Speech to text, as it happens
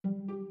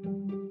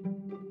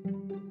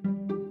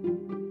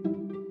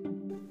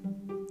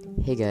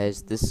Hey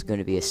guys, this is going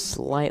to be a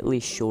slightly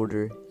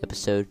shorter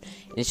episode,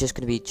 and it's just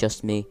going to be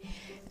just me.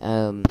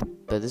 But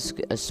this is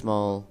a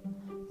small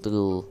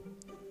little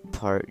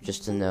part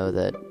just to know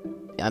that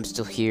I'm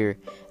still here.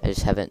 I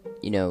just haven't,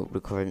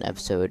 recorded an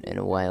episode in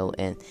a while,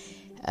 and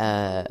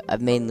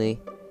I've mainly,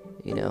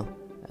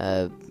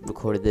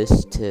 recorded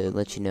this to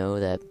let you know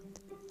that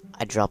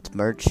I dropped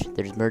merch.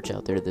 There's merch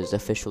out there. There's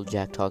official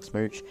Jack Talks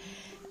merch.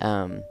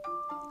 My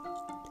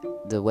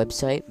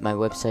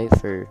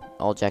website for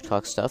all Jack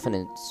Talks stuff, and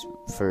it's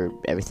for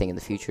everything in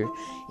the future,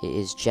 it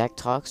is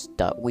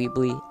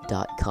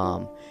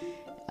jacktalks.weebly.com.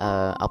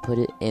 I'll put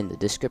it in the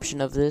description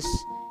of this,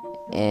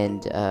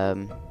 and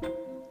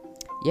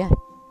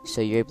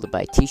so you're able to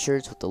buy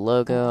t-shirts with the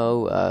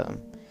logo.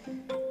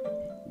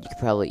 You could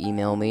probably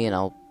email me and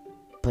I'll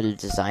put a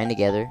design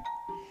together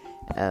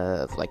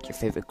of like your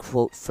favorite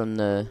quote from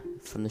the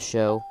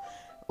show,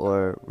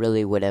 or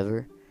really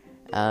whatever.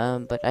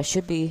 But I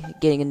should be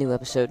getting a new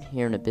episode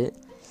here in a bit.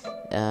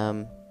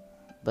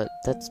 But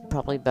that's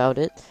probably about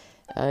it.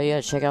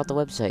 Check out the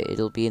website.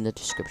 It'll be in the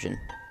description.